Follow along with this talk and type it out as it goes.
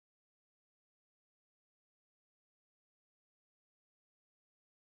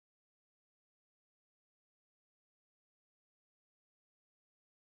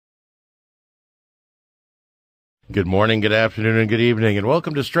Good morning, good afternoon, and good evening, and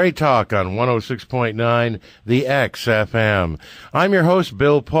welcome to Straight Talk on 106.9 The X FM. I'm your host,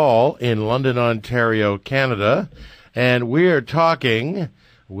 Bill Paul, in London, Ontario, Canada, and we are talking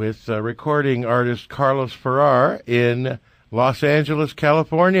with recording artist Karlos Farrar'S in Los Angeles,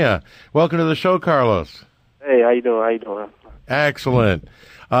 California. Welcome to the show, Karlos. Hey, how you doing? Excellent.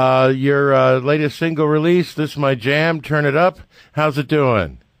 Your latest single release, This Is My Jam, Turn It Up. How's it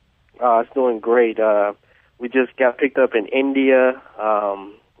doing? It's doing great. We just got picked up in India.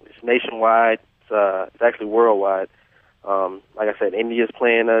 It's nationwide. It's actually worldwide. Like I said, India's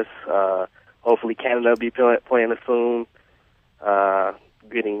playing us. Hopefully Canada will be playing us soon.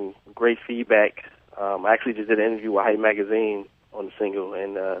 Getting great feedback. I actually just did an interview with Hype Magazine on the single,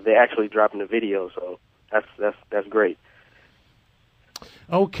 and they're actually dropping the video, so that's great.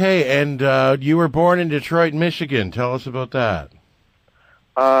 Okay, and you were born in Detroit, Michigan. Tell us about that.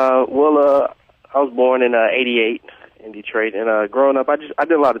 I was born in '88 in Detroit, and growing up, I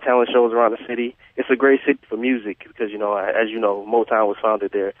did a lot of talent shows around the city. It's a great city for music because, as you know, Motown was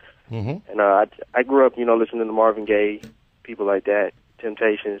founded there. Mm-hmm. And I grew up, listening to Marvin Gaye, people like that,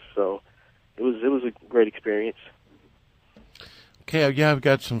 Temptations. So it was a great experience. Okay, yeah, I've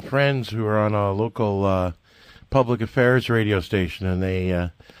got some friends who are on a local public affairs radio station, and they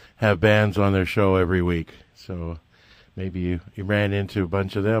have bands on their show every week. So maybe you ran into a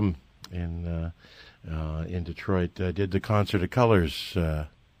bunch of them in Detroit. Did the Concert of Colors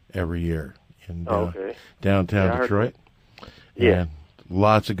every year in downtown Detroit. Yeah. And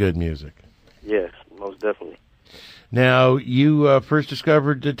lots of good music. Yes, most definitely. Now, you first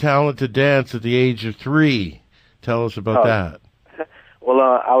discovered the talent to dance at the age of 3. Tell us about that. Well,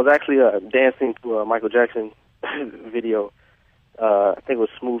 I was actually dancing to a Michael Jackson video. I think it was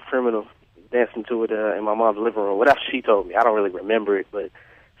Smooth Criminal, dancing to it in my mom's living room. Whatever she told me, I don't really remember it, but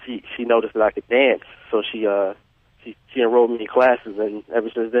she noticed that I could dance, so she enrolled me in classes, and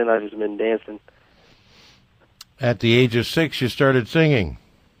ever since then I've just been dancing. At the age of 6, you started singing.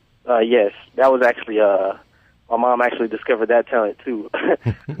 Yes, that was actually my mom actually discovered that talent too.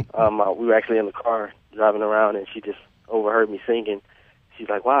 We were actually in the car driving around, and she just overheard me singing. She's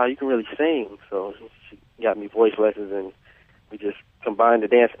like, "Wow, you can really sing!" So she got me voice lessons, and we just combined the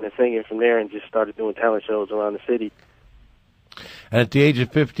dancing and singing from there, and just started doing talent shows around the city. And at the age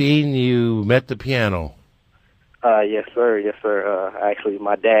of 15, you met the piano. Yes, sir. Actually,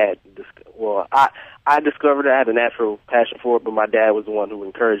 my dad. I discovered it. I had a natural passion for it, but my dad was the one who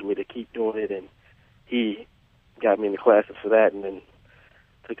encouraged me to keep doing it, and he got me into classes for that, and then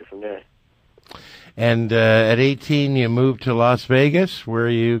took it from there. And at 18, you moved to Las Vegas, where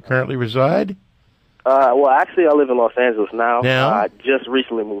you currently reside? Actually, I live in Los Angeles now. I just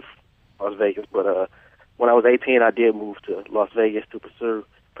recently moved to Las Vegas, but when I was 18, I did move to Las Vegas to pursue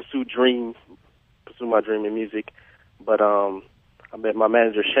my dream in music. But I met my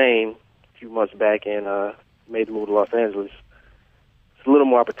manager, Shane, a few months back, and made the move to Los Angeles. It's a little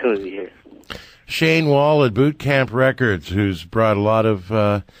more opportunity here. Shane Wall at BootCamp Records, who's brought a lot of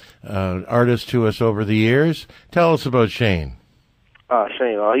artists to us over the years. Tell us about Shane.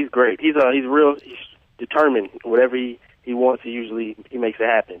 Shane, he's great. He's determined. Whatever he wants, he makes it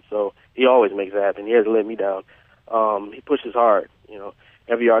happen. So he always makes it happen. He hasn't let me down. He pushes hard.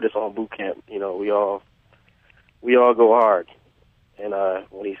 Every artist on BootCamp, we all go hard. And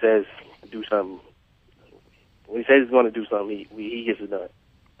when he says do something, when he says he's going to do something, he gets it done.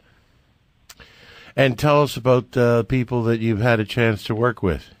 And tell us about people that you've had a chance to work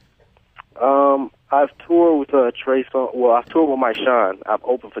with. I've toured with Trey Songz. Well, I've toured with Mike Sean. I've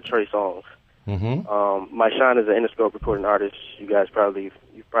opened for Trey Songz. Mm-hmm. Mike Sean is an Interscope recording artist. You've probably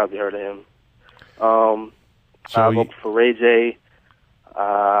heard of him. I've opened for Ray J.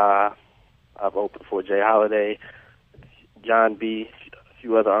 I've opened for Jay Holiday, John B, a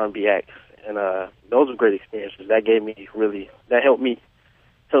few other R&B acts, and those were great experiences. That helped me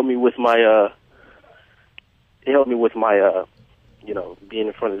with my being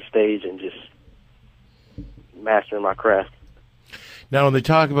in front of the stage and just mastering my craft. Now, when they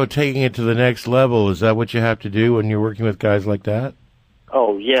talk about taking it to the next level, is that what you have to do when you're working with guys like that?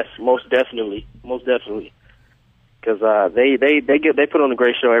 Oh yes, most definitely. Because they put on a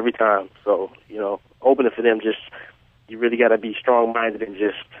great show every time. So opening for them, you really got to be strong minded and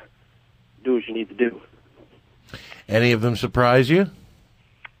just do what you need to do. Any of them surprise you?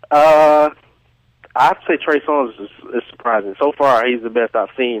 I'd say Trey Songz is surprising. So far, he's the best I've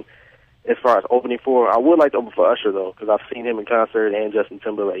seen as far as opening for. I would like to open for Usher, though, because I've seen him in concert and Justin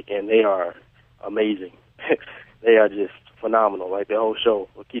Timberlake, and they are amazing. They are just phenomenal. Like, the whole show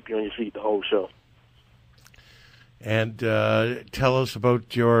will keep you on your feet the whole show. And tell us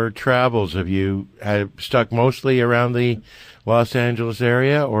about your travels. Have you stuck mostly around the Los Angeles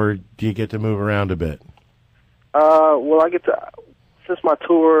area, or do you get to move around a bit? Well, I get to, since my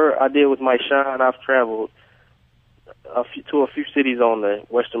tour I did with my Shine, I've traveled to a few cities on the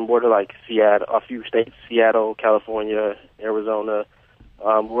western border, like Seattle, a few states, Seattle, California, Arizona.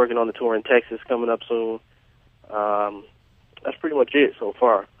 Working on the tour in Texas coming up soon. That's pretty much it so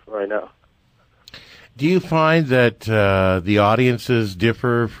far right now. Do you find that the audiences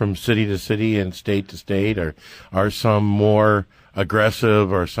differ from city to city and state to state, or are some more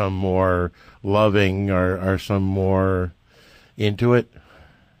aggressive, or some more loving, or are some more into it?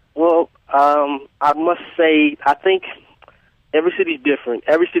 Well, I must say, I think every city's different.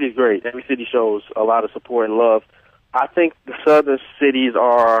 Every city's great. Every city shows a lot of support and love. I think the southern cities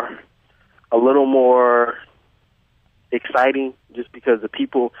are a little more exciting, just because the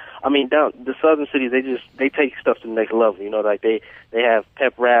people, I mean, down the southern cities, they take stuff to the next level. You know, like they have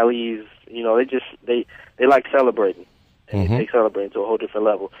pep rallies. You know, they like celebrating, and they take celebrating to a whole different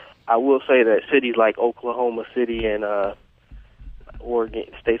level. I will say that cities like Oklahoma City and Oregon,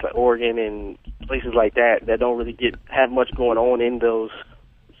 states like Oregon and places like that don't really have much going on in those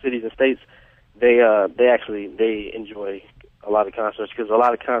cities and states. They enjoy a lot of concerts, because a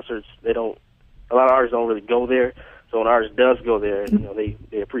lot of concerts a lot of artists don't really go there. So when an artist does go there, you know, they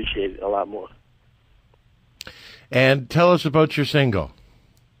appreciate it a lot more. And tell us about your single.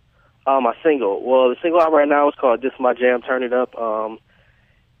 My single. Well, the single out right now is called "This My Jam, Turn It Up." Like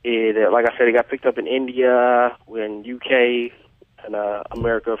I said, it got picked up in India, we're in UK, and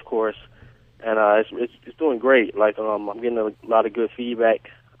America, of course, and it's doing great. Like I'm getting a lot of good feedback.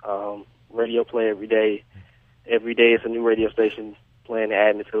 Radio play every day. Every day it's a new radio station playing and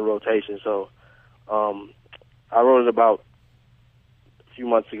adding it to the rotation. So I wrote it about a few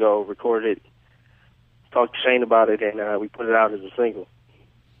months ago, recorded it, talked to Shane about it, and we put it out as a single.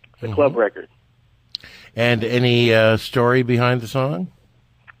 It's a club record. And any story behind the song?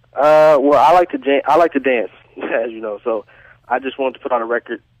 Well, I like to dance, as you know. So I just wanted to put on a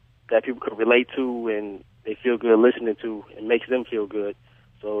record that people could relate to and they feel good listening to, and makes them feel good.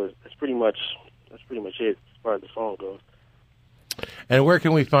 So that's pretty much it as far as the song goes. And where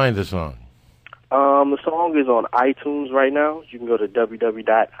can we find the song? The song is on iTunes right now. You can go to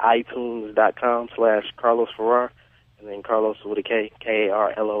www.itunes.com/Karlos Farrar, and then Karlos with a K,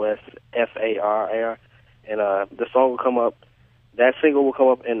 Karlos Farrar, and the song will come up. That single will come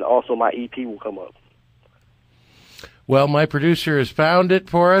up, and also my EP will come up. Well, my producer has found it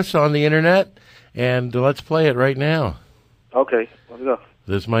for us on the internet, and let's play it right now. Okay, let's go.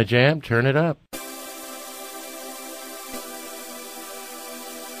 This is my jam. Turn it up.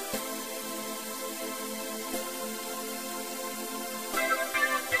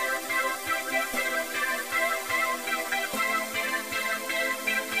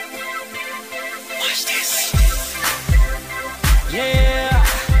 Watch this. Hey.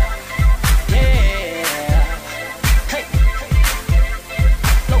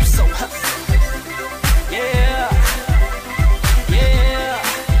 Go so hot.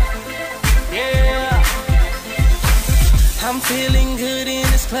 I'm feeling good in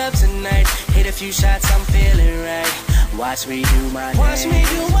this club tonight. Hit a few shots, I'm feeling right. Watch me do my dance.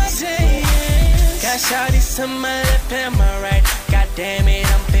 Got shawties to my left and my right. God damn it,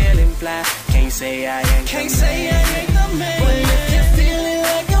 I'm feeling fly. Can't say I ain't the man. But if you're feeling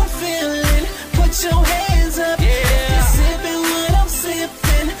like I'm feeling, put your hands up. If you're sipping what I'm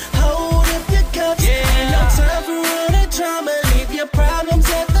sipping, hold up your cups. Ain't no time for all the drama. Leave your problems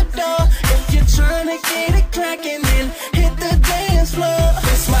at the door. If you're trying to get it cracking, then hit the dance floor.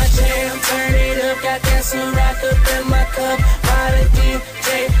 It's my jam, turn it up. Got that some rock up in my cup. While the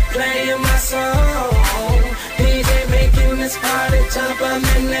DJ playing my song. DJ making this party jump. I'm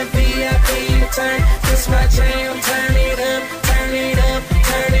in that VIP turn. This my jam, turn it up, turn it up,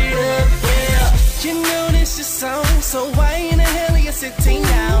 turn it up, yeah. You know this your song, so why in the hell are you sitting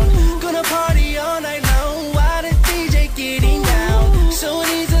down? Gonna party all night long while the DJ getting down.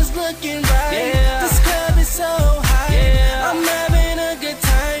 Shorty's just looking right, this club is so high. I'm having a good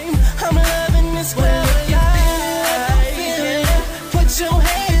time, I'm loving this club. Put your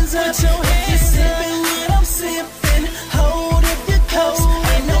hands up, if you're sipping what I'm sipping, hold up your cups.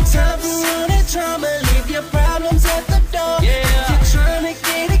 Ain't no time for all that drama, leave your problems at the door. If you're trying to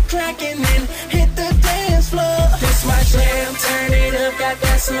get it cracking, then hit the dance floor. This my jam, turn it up, got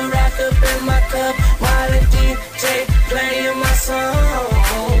that some rock up in my cup. While the DJ playing my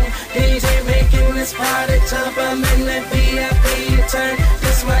song, DJ making this party jump. I'm in that VIP turn.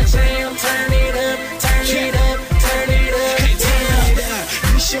 This my jam, turn it up, turn it up, turn it up.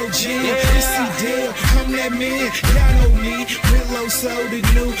 It's your jam, it's the deal. I'm that man, and I so the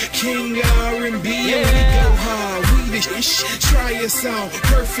new king R&B. Yeah. We go hard, we the try us on,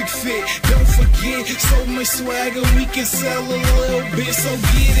 perfect fit. Don't forget, so much swagger, we can sell a little bit. So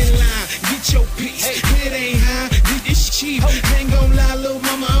get in line, get your piece. It ain't high, it's cheap. Ain't gon' lie, little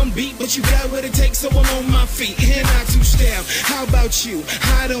mama, I'm beat, but you got what it takes, so I'm on my feet. And I two-step. How about you?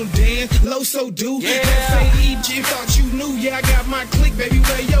 I don't dance, low so do. F.A.E.G. thought you knew. Yeah, I got my clique, baby,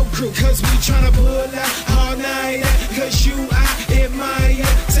 where your crew? Cause we tryna pull out all night. Cause you, I admire.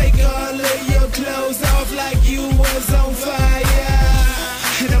 Take all of your clothes off like you was on fire.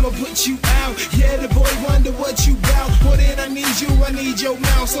 And I'ma put you out. Yeah, the boy wonder what you bout. More than I need you, I need your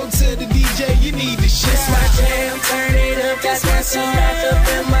mouth. So to the DJ, you need to shout. That's my jam, turn it up. That's my song wrapped up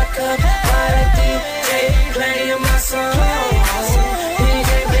in my cup. While the DJ playing my song.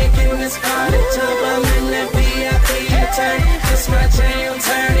 DJ making this party jump. I'm in that VIP turn. That's my jam,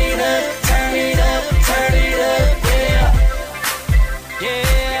 turn it up, turn it up, turn it up. Yeah,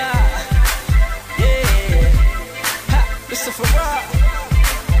 yeah, yeah. Ha, this is Farrar'S.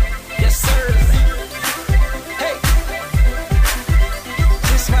 Yes, sir. Hey,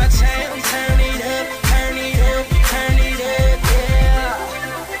 this my jam, turn it up, turn it up, turn it up.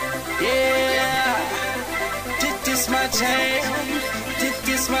 Yeah, yeah. This my jam,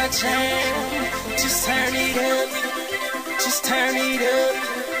 this my jam. Just turn it up, just turn it up,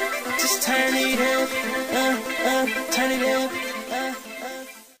 just turn it up, turn it up.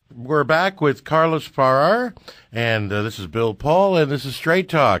 We're back with Karlos Farrar'S, and this is Bill Paul, and this is Straight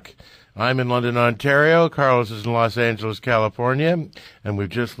Talk. I'm in London, Ontario. Karlos is in Los Angeles, California, and we've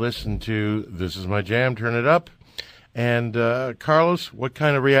just listened to This Is My Jam, Turn It Up. And Karlos, what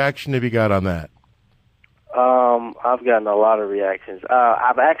kind of reaction have you got on that? I've gotten a lot of reactions.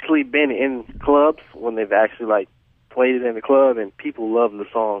 I've actually been in clubs when they've actually played it in the club, and people love the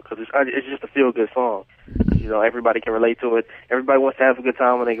song because it's just a feel-good song. You know, everybody can relate to it. Everybody wants to have a good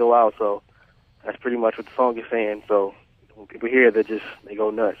time when they go out, so that's pretty much what the song is saying. So when people hear it, they go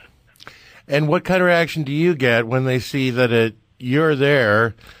nuts. And what kind of reaction do you get when they see that you're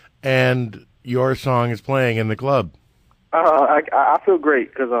there and your song is playing in the club? I feel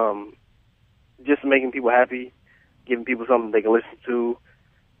great because just making people happy, giving people something they can listen to,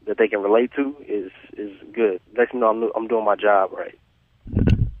 that they can relate to is good. That's I'm doing my job right.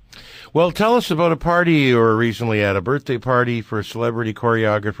 Well, tell us about a party you were recently at, a birthday party for celebrity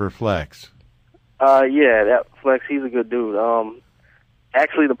choreographer Flex. Yeah, that Flex, he's a good dude.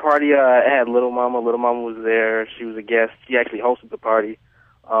 Actually, the party had Little Mama. Little Mama was there. She was a guest. She actually hosted the party.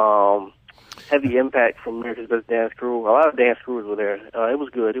 Heavy Impact from America's Best Dance Crew. A lot of dance crews were there. It was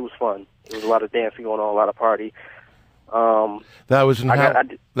good. It was fun. There was a lot of dancing going on, a lot of party. That was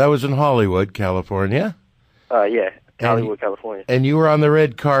in Hollywood, California. Yeah, Hollywood, California. And you were on the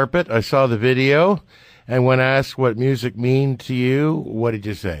red carpet. I saw the video. And when asked what music means to you, what did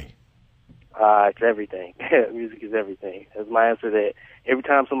you say? It's everything. Music is everything. That's my answer. That every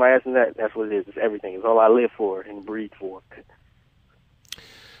time somebody asks me that, that's what it is. It's everything. It's all I live for and breathe for.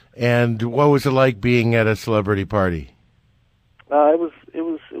 And what was it like being at a celebrity party? It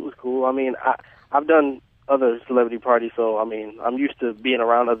was cool. I mean, I've done other celebrity parties, so I mean, I'm used to being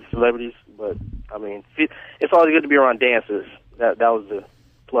around other celebrities. But I mean, it's always good to be around dancers. That was the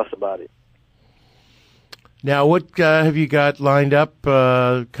plus about it. Now, what have you got lined up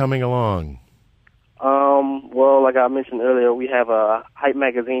coming along? Well, like I mentioned earlier, we have a Hype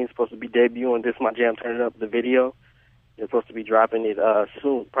magazine supposed to be debuting This My Jam, Turn It Up, the video. They're supposed to be dropping it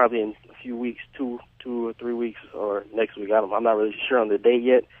soon, probably in a few weeks, 2 or 3 weeks, or next week. I'm not really sure on the date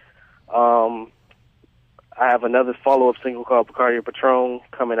yet. I have another follow-up single called Bacardi Patron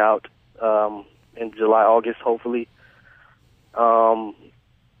coming out in July, August, hopefully. I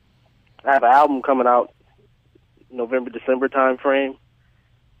have an album coming out November, December time frame.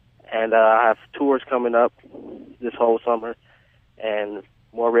 And I have tours coming up this whole summer and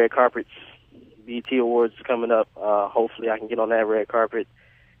more red carpets. BET Awards coming up. Hopefully I can get on that red carpet.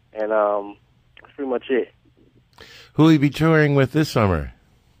 And that's pretty much it. Who will you be touring with this summer?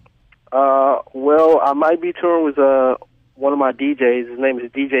 Well, I might be touring with one of my DJs. His name is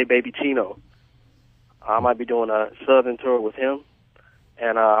DJ Baby Chino. I might be doing a Southern tour with him.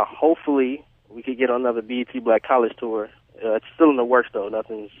 And hopefully we could get on another BET Black College tour. It's still in the works, though.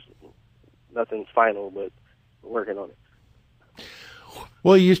 Nothing's final, but we're working on it.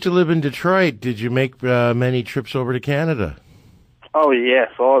 Well, you used to live in Detroit. Did you make many trips over to Canada? Oh,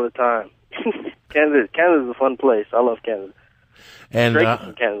 yes, all the time. Canada's a fun place. I love Canada. And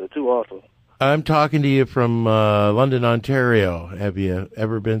from Canada, too, also. I'm talking to you from London, Ontario. Have you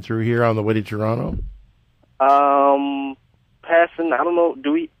ever been through here on the way to Toronto? Passing, I don't know.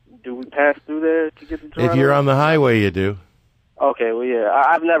 Do we pass through there to get to Toronto? If you're on the highway, you do. Okay, well, yeah,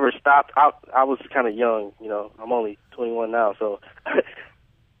 I've never stopped. I was kind of young, you know. I'm only 21 now, so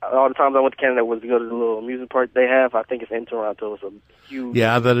all the times I went to Canada was to go to the little amusement park they have. I think it's in Toronto. It's a huge...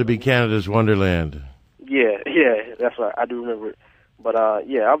 Yeah, that'd be Canada's Wonderland. Yeah, that's right. I do remember it. But,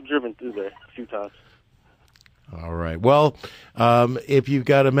 yeah, I've driven through there a few times. All right. Well, if you've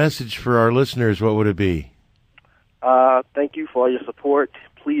got a message for our listeners, what would it be? Thank you for all your support.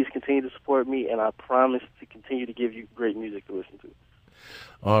 Please continue to support me, and I promise to continue to give you great music to listen to.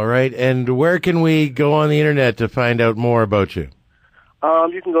 All right. And where can we go on the internet to find out more about you?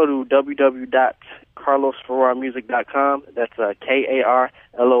 You can go to www.karlosfarrarmusic.com. That's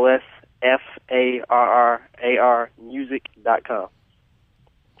KarlosFarrar music.com.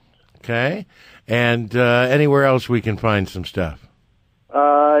 Okay. And anywhere else we can find some stuff?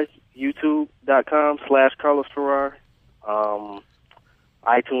 YouTube.com/KarlosFarrar.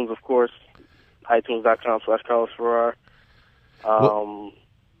 iTunes, of course. iTunes.com/KarlosFarrar.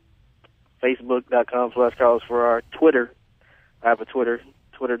 Facebook.com/KarlosFarrar. Twitter. I have a Twitter.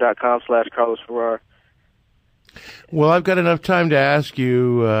 Twitter.com/KarlosFarrar. Well, I've got enough time to ask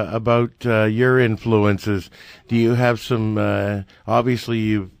you about your influences. Do you have some, obviously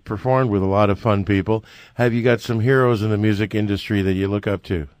you've performed with a lot of fun people. Have you got some heroes in the music industry that you look up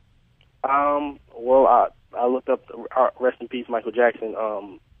to? Well, I looked up, rest in peace, Michael Jackson.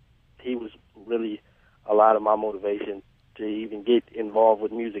 He was really a lot of my motivation to even get involved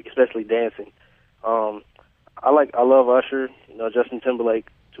with music, especially dancing. I love Usher, you know, Justin Timberlake,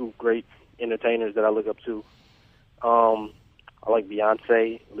 two great entertainers that I look up to. I like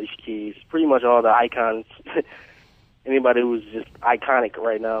Beyonce, Alicia Keys, pretty much all the icons. Anybody who's just iconic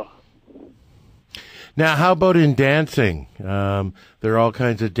right now. Now, how about in dancing? There are all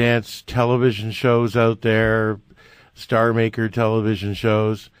kinds of dance television shows out there, Star Maker television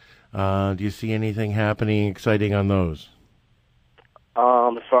shows. Do you see anything happening exciting on those?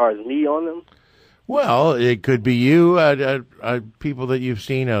 As far as me on them? Well, it could be you, people that you've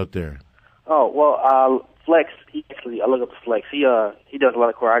seen out there. Oh, well, Flex, I look up to Flex. He does a lot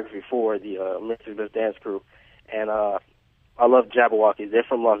of choreography for the America's Best Dance Crew. And I love Jabberwockies. They're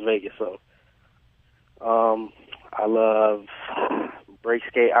from Las Vegas, so I love Break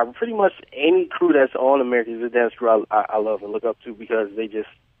Skate. Pretty much any crew that's on America's Best Dance Crew I love and look up to because they give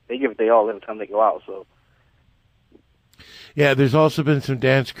it their all every time they go out, so. Yeah, there's also been some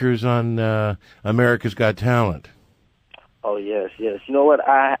dance crews on America's Got Talent. Oh, yes. You know what?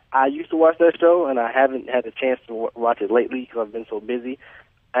 I used to watch that show, and I haven't had a chance to watch it lately because I've been so busy.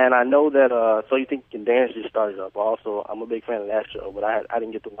 And I know that So You Think You Can Dance just started up. Also, I'm a big fan of that show, but I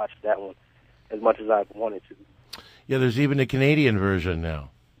didn't get to watch that one as much as I wanted to. Yeah, there's even a Canadian version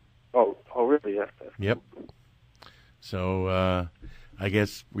now. Oh, really? Yeah. Yep. So I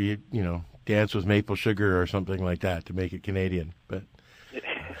guess we, dance with maple sugar or something like that to make it Canadian. But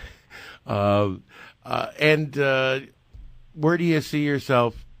where do you see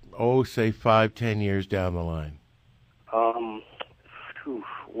yourself, say 5-10 years down the line?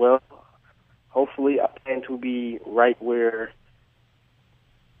 Well, hopefully I plan to be right where,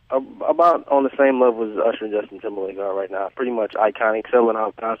 about on the same level as Usher and Justin Timberlake are right now. Pretty much iconic, selling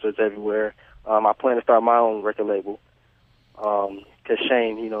out concerts everywhere. I plan to start my own record label. Because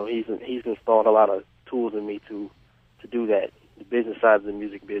Shane, he's installed a lot of tools in me to do that, the business side of the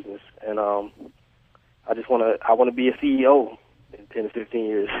music business. And I want to be a CEO in 10 to 15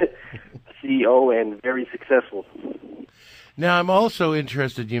 years. A CEO and very successful. Now, I'm also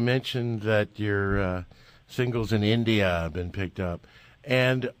interested, you mentioned that your singles in India have been picked up.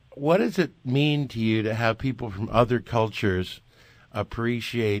 And what does it mean to you to have people from other cultures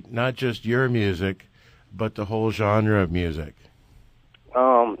appreciate not just your music, but the whole genre of music?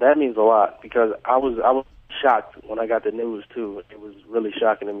 That means a lot because I was shocked when I got the news too. It was really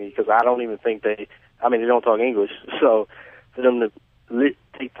shocking to me because I don't even think they don't talk English. So for them to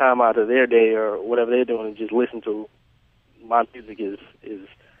take time out of their day or whatever they're doing and just listen to my music is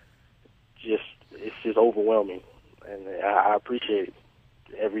just overwhelming, and I appreciate it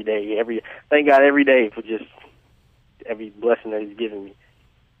every day. Thank God every day for just every blessing that He's given me.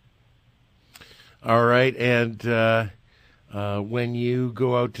 All right, and when you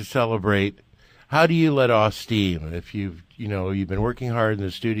go out to celebrate, how do you let off steam? If you've been working hard in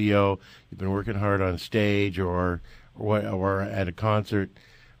the studio, you've been working hard on stage or at a concert,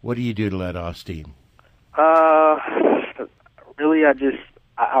 what do you do to let off steam? Really,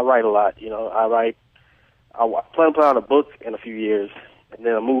 I write a lot. I plan to put out a book in a few years and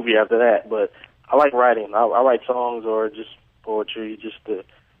then a movie after that. But I like writing. I write songs or just poetry just to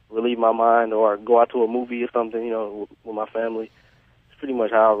relieve my mind or go out to a movie or something, with my family. It's pretty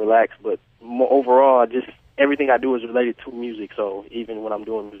much how I relax. But overall, everything I do is related to music. So even when I'm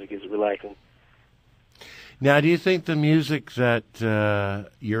doing music, it's relaxing. Now, do you think the music that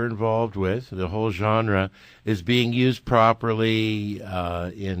you're involved with, the whole genre, is being used properly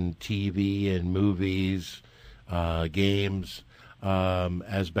in TV and movies, games,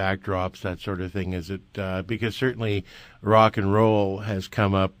 as backdrops, that sort of thing? Is it because certainly rock and roll has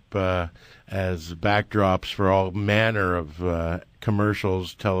come up as backdrops for all manner of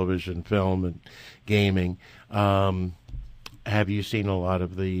commercials, television, film, and gaming. Have you seen a lot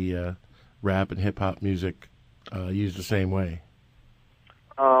of the rap and hip hop music used the same way?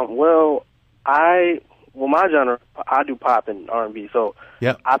 Well, my genre, I do pop and R&B. So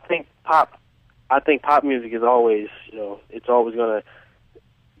yep. I think pop music is always, it's always going to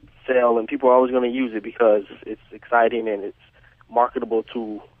sell, and people are always going to use it because it's exciting and it's marketable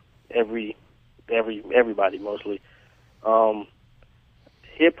to everybody mostly.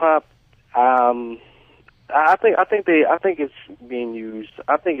 Hip hop, I think it's being used.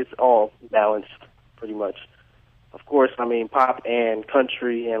 I think it's all balanced pretty much. Of course, I mean, pop and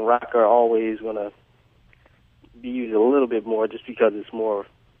country and rock are always going to be used a little bit more just because it's more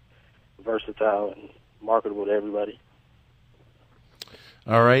versatile and marketable to everybody.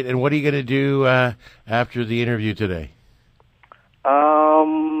 All right, and what are you going to do after the interview today?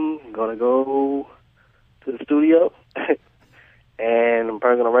 Going to go to the studio, and I'm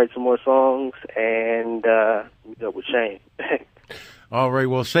probably going to write some more songs and meet up with Shane. All right,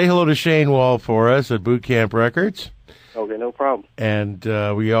 well, say hello to Shane Wall for us at Boot Camp Records. Okay, no problem. And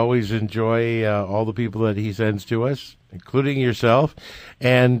we always enjoy all the people that he sends to us, including yourself.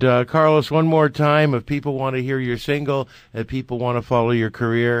 And Karlos, one more time, if people want to hear your single, if people want to follow your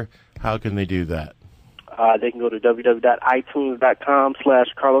career, how can they do that? They can go to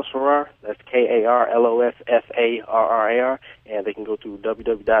www.itunes.com/Karlos Farrar. That's KarlosFarrar, and they can go to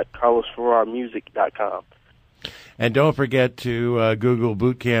www.karlosfarrarmusic.com. And don't forget to Google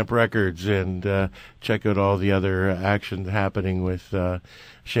Boot Camp Records and check out all the other action happening with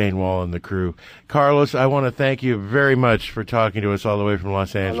Shane Wall and the crew. Karlos, I want to thank you very much for talking to us all the way from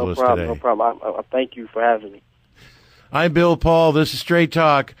Los Angeles today. No problem. I thank you for having me. I'm Bill Paul. This is Straight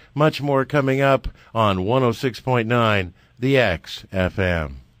Talk. Much more coming up on 106.9 The X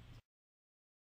FM.